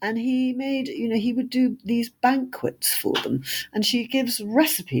 And he made, he would do these banquets for them. And she gives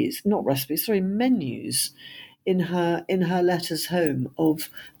menus in her letters home of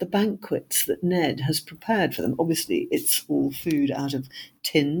the banquets that Ned has prepared for them. Obviously, it's all food out of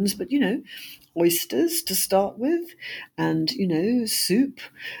tins, but oysters to start with, and soup,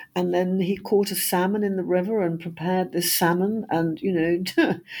 and then he caught a salmon in the river and prepared this salmon, and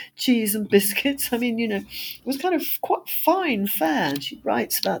cheese and biscuits. I mean, it was kind of quite fine fare. And she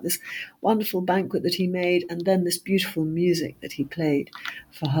writes about this wonderful banquet that he made, and then this beautiful music that he played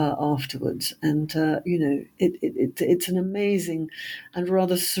for her afterwards. And it's an amazing and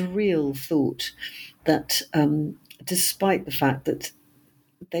rather surreal thought that despite the fact that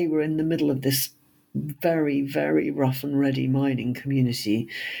they were in the middle of this very, very rough and ready mining community,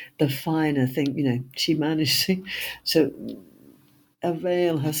 the finer thing, she managed to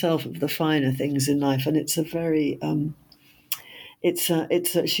avail herself of the finer things in life. And it's a very,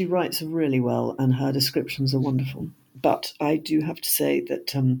 she writes really well, and her descriptions are wonderful. But I do have to say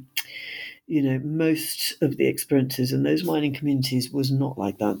that, most of the experiences in those mining communities was not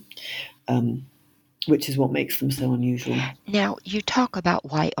like that. Which is what makes them so unusual. Now, you talk about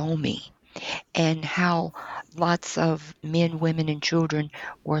Wyoming and how lots of men, women, and children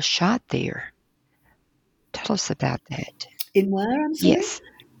were shot there. Tell us about that. In where, I'm sorry? Yes.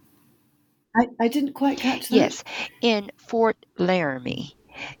 I didn't quite catch that. Yes. In Fort Laramie,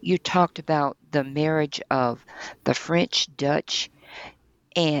 you talked about the marriage of the French, Dutch,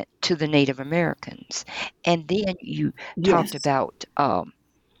 and to the Native Americans. And then you talked about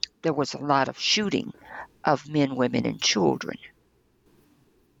there was a lot of shooting of men, women, and children.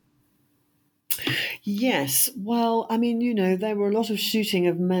 Yes. Well, I mean, there were a lot of shooting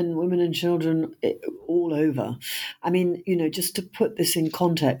of men, women, and children all over. I mean, just to put this in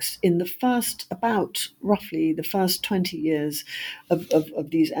context, in roughly the first 20 years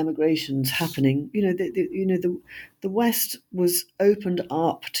of these emigrations happening, the West was opened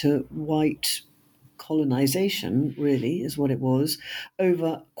up to white colonization, really, is what it was,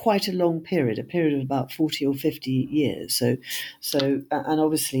 over quite a long period, a period of about 40 or 50 years. So, and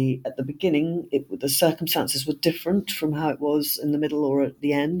obviously at the beginning, the circumstances were different from how it was in the middle or at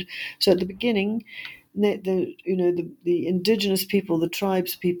the end. So at the beginning, the indigenous people, the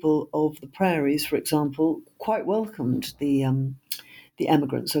tribes people of the prairies, for example, quite welcomed the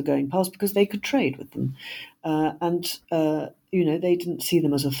emigrants who were going past because they could trade with them, and they didn't see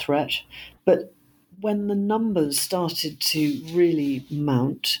them as a threat, but when the numbers started to really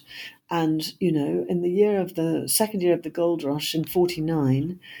mount, and, in the second year of the gold rush in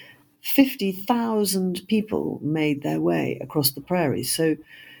 1949, 50,000 people made their way across the prairies. So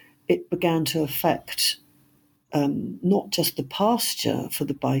it began to affect not just the pasture for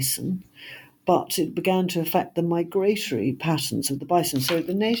the bison, but it began to affect the migratory patterns of the bison. So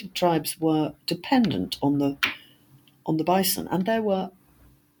the native tribes were dependent on the bison, and there were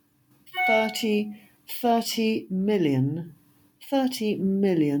 30 million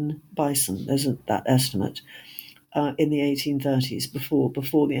bison, there's that estimate, in the 1830s,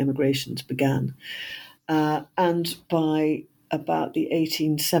 before the emigrations began. And by about the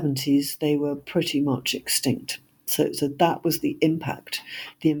 1870s, they were pretty much extinct. So that was the impact,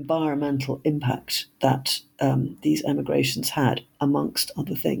 the environmental impact that these emigrations had, amongst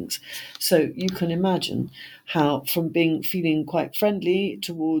other things. So you can imagine how, from feeling quite friendly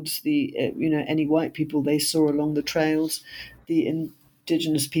towards the any white people they saw along the trails, the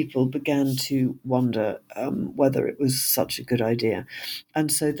indigenous people began to wonder whether it was such a good idea.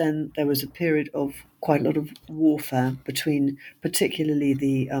 And so then there was a period of quite a lot of warfare between, particularly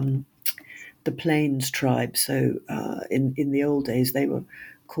the Plains tribe. So in the old days, they were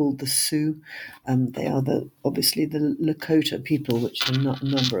called the Sioux. They are obviously the Lakota people, which are a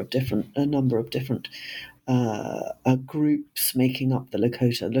number of different groups making up the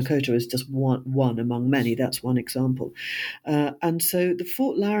Lakota. Lakota is just one among many. That's one example. And so the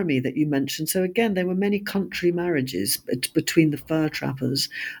Fort Laramie that you mentioned, so again, there were many country marriages between the fur trappers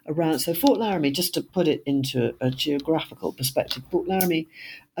around. So Fort Laramie, just to put it into a geographical perspective, Fort Laramie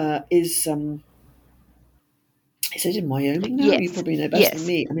is it in Wyoming now? Yes. You probably know better than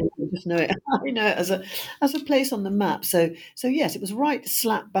me. I mean, I just know it. I know it as a place on the map. So yes, it was right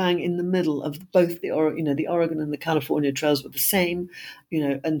slap bang in the middle of both the Oregon and the California trails were the same,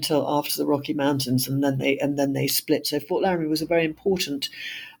 until after the Rocky Mountains, and then they split. So Fort Laramie was a very important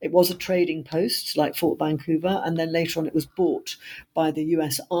It was a trading post like Fort Vancouver, and then later on it was bought by the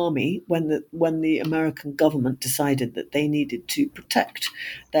U.S. Army when the American government decided that they needed to protect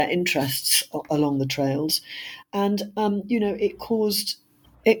their interests along the trails, and it caused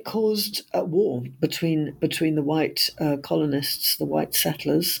a war between the white colonists, the white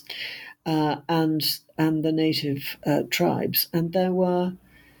settlers, and the native tribes, and there were,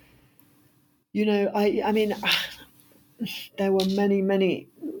 I mean, there were many.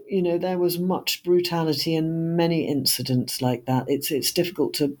 There was much brutality and many incidents like that. It's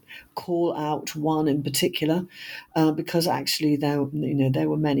difficult to call out one in particular because actually there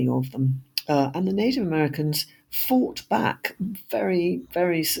were many of them, and the Native Americans fought back very,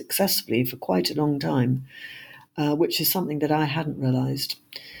 very successfully for quite a long time, which is something that I hadn't realized.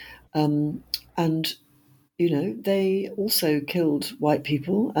 And they also killed white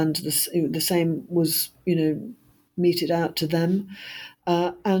people, and the same was meted out to them.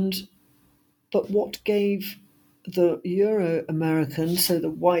 But what gave the Euro-Americans, so the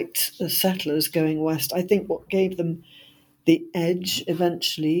white settlers going west, I think what gave them the edge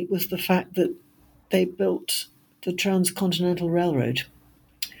eventually was the fact that they built the Transcontinental Railroad.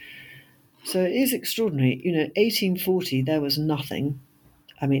 So it is extraordinary. 1840, there was nothing.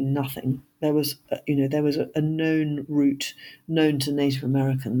 I mean, nothing. There was, a known route known to Native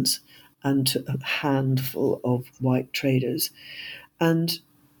Americans and to a handful of white traders. And,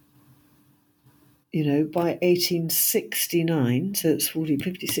 by 1869, so it's 40,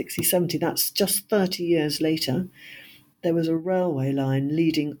 50, 60, 70, that's just 30 years later, there was a railway line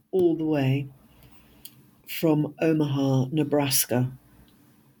leading all the way from Omaha, Nebraska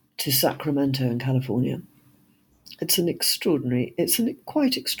to Sacramento in California. It's a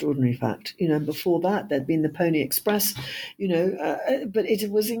quite extraordinary fact. And before that, there'd been the Pony Express, but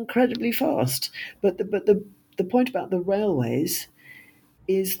it was incredibly fast. But the point about the railways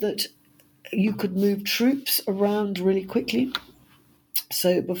is that you could move troops around really quickly.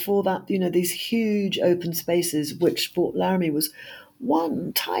 So before that, these huge open spaces, which Fort Laramie was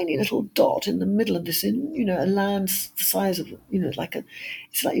one tiny little dot in the middle of this, a land the size of,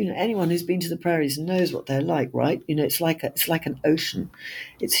 anyone who's been to the prairies knows what they're like, right? It's like an ocean.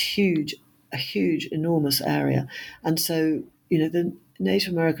 It's huge, a huge, enormous area. And so, the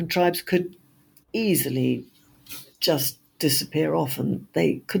Native American tribes could easily just disappear off, and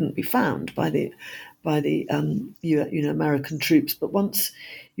they couldn't be found by the American troops. But once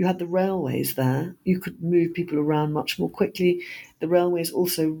you had the railways there, you could move people around much more quickly. The railways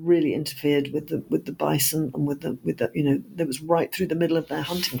also really interfered with the bison and with the that was right through the middle of their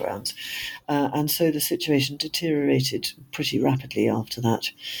hunting grounds, and so the situation deteriorated pretty rapidly after that.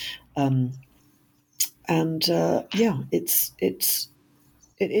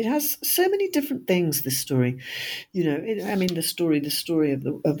 It has so many different things. This story, the story of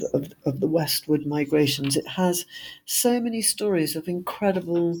the westward migrations. It has so many stories of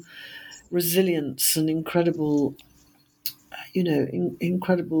incredible resilience and incredible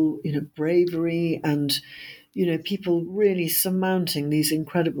bravery, and people really surmounting these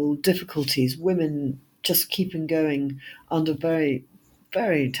incredible difficulties. Women just keeping going under very,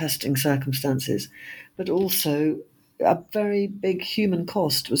 very testing circumstances, but also a very big human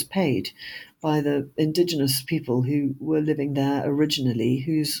cost was paid by the indigenous people who were living there originally,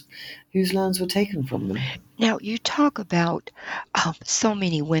 whose lands were taken from them. Now, you talk about so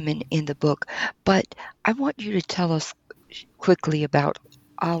many women in the book, but I want you to tell us quickly about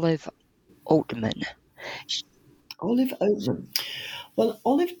Olive Oatman. Olive Oatman. Well,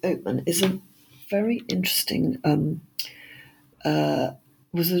 Olive Oatman is a very interesting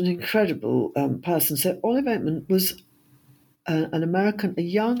was an incredible person. So Olive Oatman was a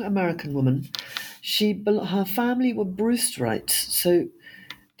young American woman. Her family were Brewsterites, so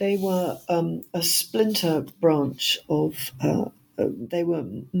they were a splinter branch of. They were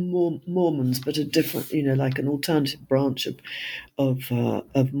Mormons, but a different, like an alternative branch of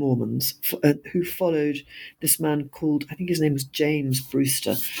Mormons who followed this man called, I think his name was James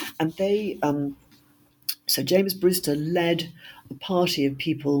Brewster, and they. So James Brewster led a party of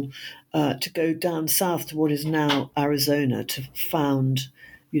people to go down south to what is now Arizona to found,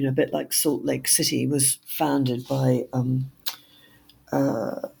 a bit like Salt Lake City was founded by,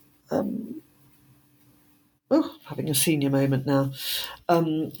 having a senior moment now,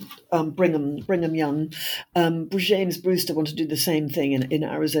 Brigham Young. James Brewster wanted to do the same thing in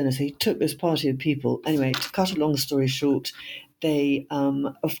Arizona, so he took this party of people. Anyway, to cut a long story short, they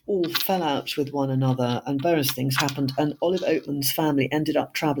all fell out with one another, and various things happened, and Olive Oatman's family ended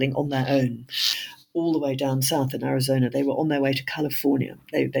up travelling on their own all the way down south in Arizona. They were on their way to California.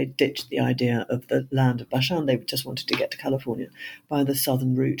 They ditched the idea of the land of Bashan. They just wanted to get to California by the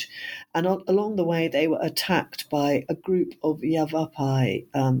southern route. And along the way, they were attacked by a group of Yavapai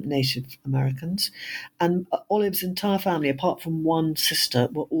Native Americans. And Olive's entire family, apart from one sister,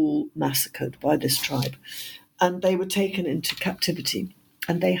 were all massacred by this tribe. And they were taken into captivity.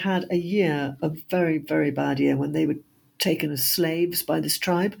 And they had a year, a very, very bad year, when they were taken as slaves by this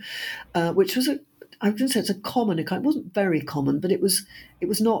tribe, which was I was going to say it's a common. It wasn't very common, but it was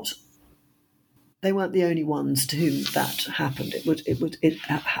not. They weren't the only ones to whom that happened. It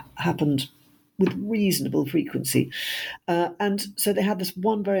happened with reasonable frequency, and so they had this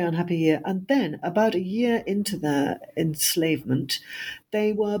one very unhappy year. And then, about a year into their enslavement,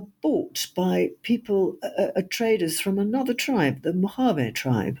 they were bought by people, traders from another tribe, the Mojave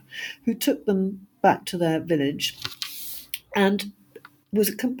tribe, who took them back to their village, and was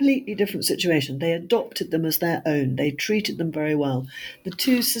a completely different situation. They adopted them as their own. They treated them very well. The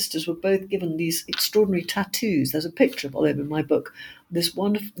two sisters were both given these extraordinary tattoos. There's a picture of Olive in my book. This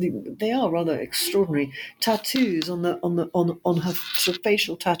wonderful, they are rather extraordinary tattoos on her sort of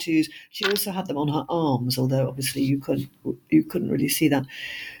facial tattoos. She also had them on her arms, although obviously you couldn't really see that.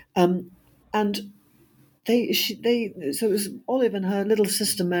 And so it was Olive and her little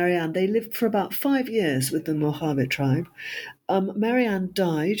sister Marianne. They lived for about 5 years with the Mojave tribe. Marianne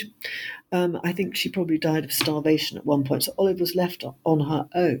died. I think she probably died of starvation at one point. So Olive was left on her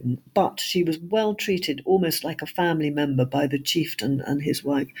own, but she was well treated, almost like a family member, by the chieftain and his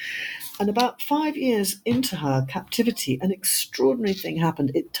wife. And about 5 years into her captivity, an extraordinary thing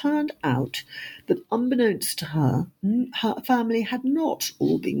happened. It turned out that, unbeknownst to her, her family had not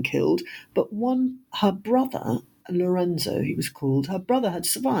all been killed, but her brother, Lorenzo, he was called, her brother had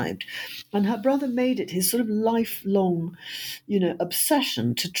survived. And her brother made it his sort of lifelong,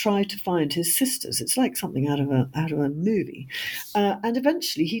 obsession to try to find his sisters. It's like something out of a movie. And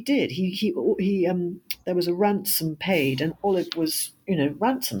eventually he did. There was a ransom paid, and Olive was,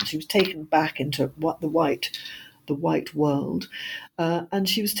 ransomed. She was taken back into the white world, and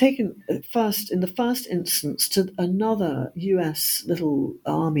she was taken in the first instance to another U.S. little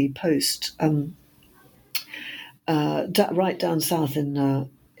army post, right down south in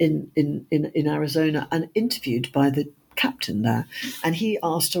Arizona, and interviewed by the captain there. And he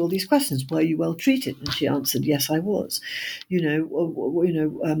asked her all these questions. Were you well treated? And she answered, yes, I was. A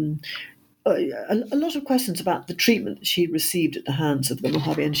lot of questions about the treatment that she received at the hands of the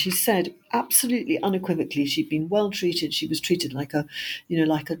Mojave, and she said absolutely unequivocally she'd been well treated. She was treated like a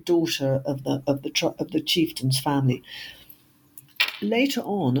daughter of the chieftain's family. Later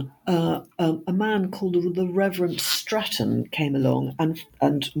on, a man called the Reverend Stratton came along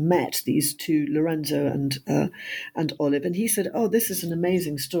and met these two, Lorenzo and Olive, and he said, "Oh, this is an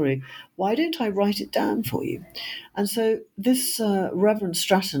amazing story. Why don't I write it down for you?" And so this Reverend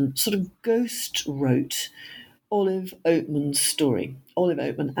Stratton sort of ghost wrote Olive Oatman's story, Olive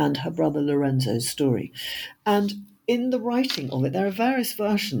Oatman and her brother Lorenzo's story, and in the writing of it, there are various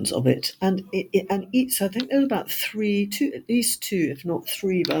versions of it, and each, I think there are about at least two, if not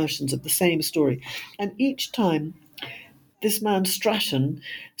three versions of the same story. And each time, this man Stratton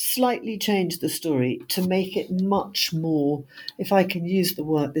slightly changed the story to make it much more, if I can use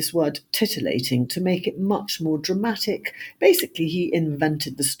this word, titillating, to make it much more dramatic. Basically, he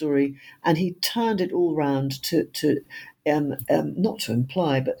invented the story and he turned it all round to not to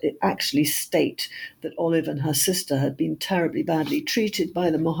imply, but it actually state that Olive and her sister had been terribly badly treated by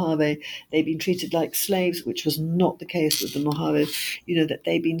the Mojave. They'd been treated like slaves, which was not the case with the Mojave. That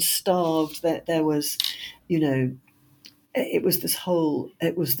they'd been starved. That there was, it was this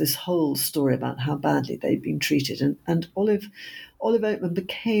whole story about how badly they'd been treated. And Olive Oatman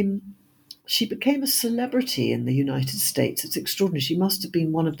became a celebrity in the United States. It's extraordinary. She must have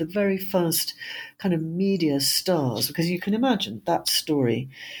been one of the very first kind of media stars, because you can imagine that story,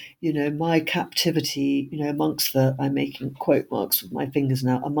 my captivity, amongst I'm making quote marks with my fingers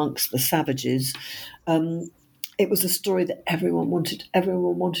now, amongst the savages. It was a story that everyone wanted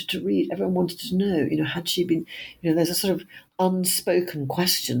to read, everyone wanted to know. Had she been, there's a sort of unspoken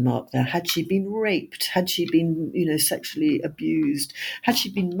question mark there. Had she been raped? Had she been, sexually abused? Had she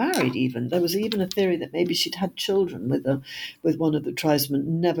been married even? There was even a theory that maybe she'd had children with one of the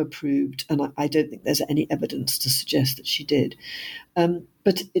tribesmen, never proved, and I don't think there's any evidence to suggest that she did.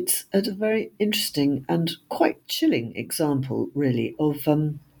 But it's a very interesting and quite chilling example, really, of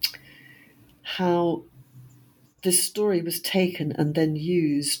how this story was taken and then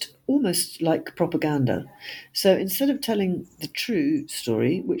used almost like propaganda. So instead of telling the true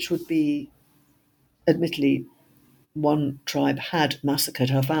story, which would be, admittedly, one tribe had massacred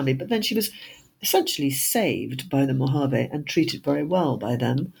her family, but then she was essentially saved by the Mojave and treated very well by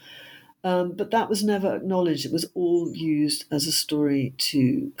them. But that was never acknowledged. It was all used as a story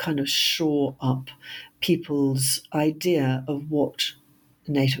to kind of shore up people's idea of what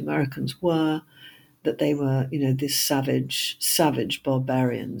Native Americans were, that they were, this savage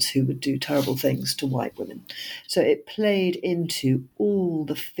barbarians who would do terrible things to white women. So it played into all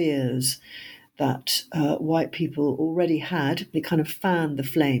the fears that white people already had. They kind of fanned the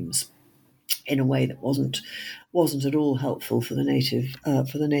flames in a way that wasn't at all helpful for the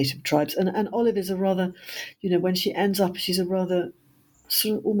native tribes. And Olive is a rather, when she ends up, she's a rather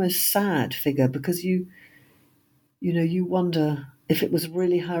sort of almost sad figure, because you wonder if it was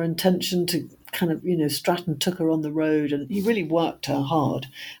really her intention to kind of, Stratton took her on the road, and he really worked her hard,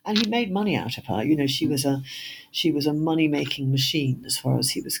 and he made money out of her. She was a money-making machine as far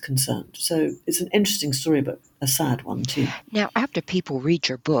as he was concerned. So it's an interesting story, but a sad one too. Now, after people read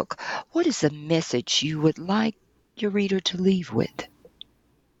your book, what is the message you would like your reader to leave with?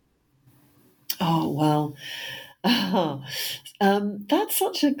 Oh, well, that's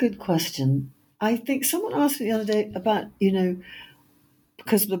such a good question. I think someone asked me the other day about,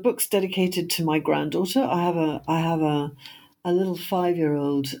 because the book's dedicated to my granddaughter. I have a little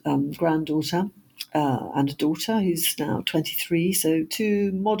 5-year-old granddaughter and a daughter who's now 23. So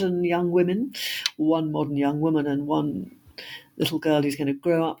two modern young women, one modern young woman and one little girl who's going to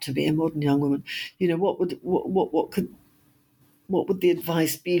grow up to be a modern young woman. What would the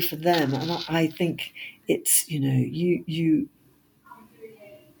advice be for them? And I think it's you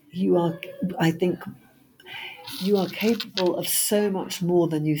are. I think you are capable of so much more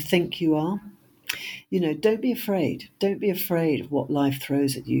than you think you are. Don't be afraid. Don't be afraid of what life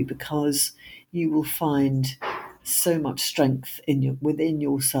throws at you, because you will find so much strength within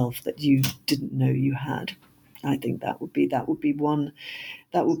yourself that you didn't know you had. I think that would be one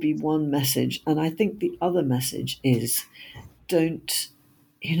message. And I think the other message is, don't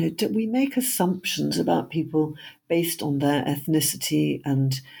we make assumptions about people based on their ethnicity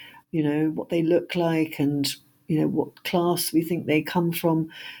and what they look like and what class we think they come from.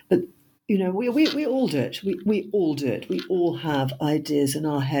 But we all do it. We all do it. We all have ideas in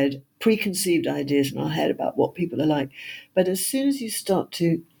our head, preconceived ideas in our head about what people are like. But as soon as you start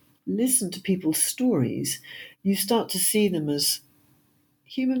to listen to people's stories, you start to see them as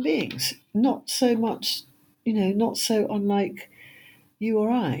human beings, not so much, not so unlike you or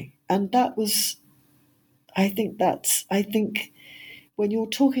I. And that was, I think when you're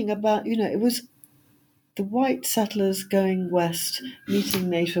talking about, it was the white settlers going west, meeting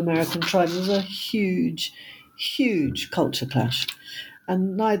Native American tribes. It was a huge, huge culture clash.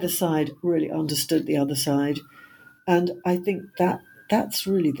 And neither side really understood the other side. And I think that's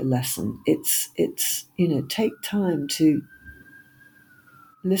really the lesson. It's take time to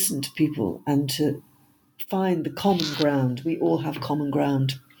listen to people and to find the common ground. We all have common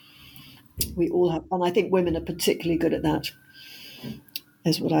ground. We all have, and I think women are particularly good at that,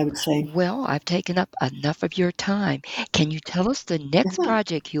 is what I would say. Well, I've taken up enough of your time. Can you tell us the next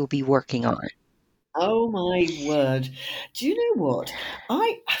project you'll be working on? Oh my word. Do you know what?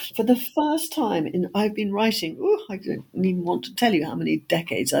 For the first time I've been writing, I don't even want to tell you how many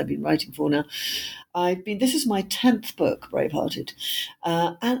decades I've been writing for now. This is my 10th book, Bravehearted,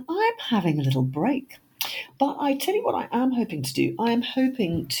 and I'm having a little break. But I tell you what I am hoping to do.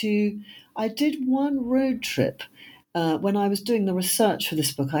 I did one road trip. When I was doing the research for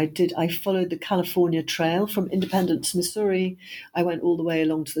this book, I followed the California Trail from Independence, Missouri. I went all the way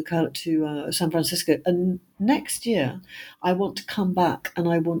along to San Francisco. And next year, I want to come back and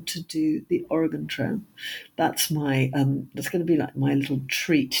I want to do the Oregon Trail. That's going to be like my little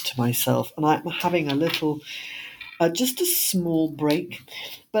treat to myself. And I'm having a little, just a small break.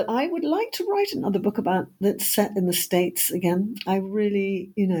 But I would like to write another book that's set in the States again. I really,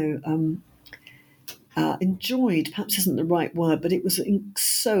 enjoyed, perhaps isn't the right word, but it was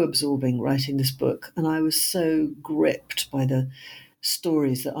so absorbing writing this book, and I was so gripped by the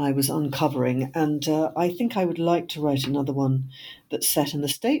stories that I was uncovering, and I think I would like to write another one that's set in the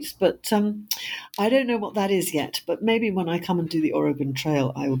States, but I don't know what that is yet, but maybe when I come and do the Oregon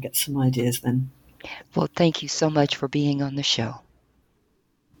Trail, I will get some ideas then. Well, thank you so much for being on the show.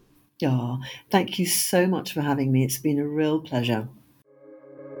 Thank you so much for having me. It's been a real pleasure.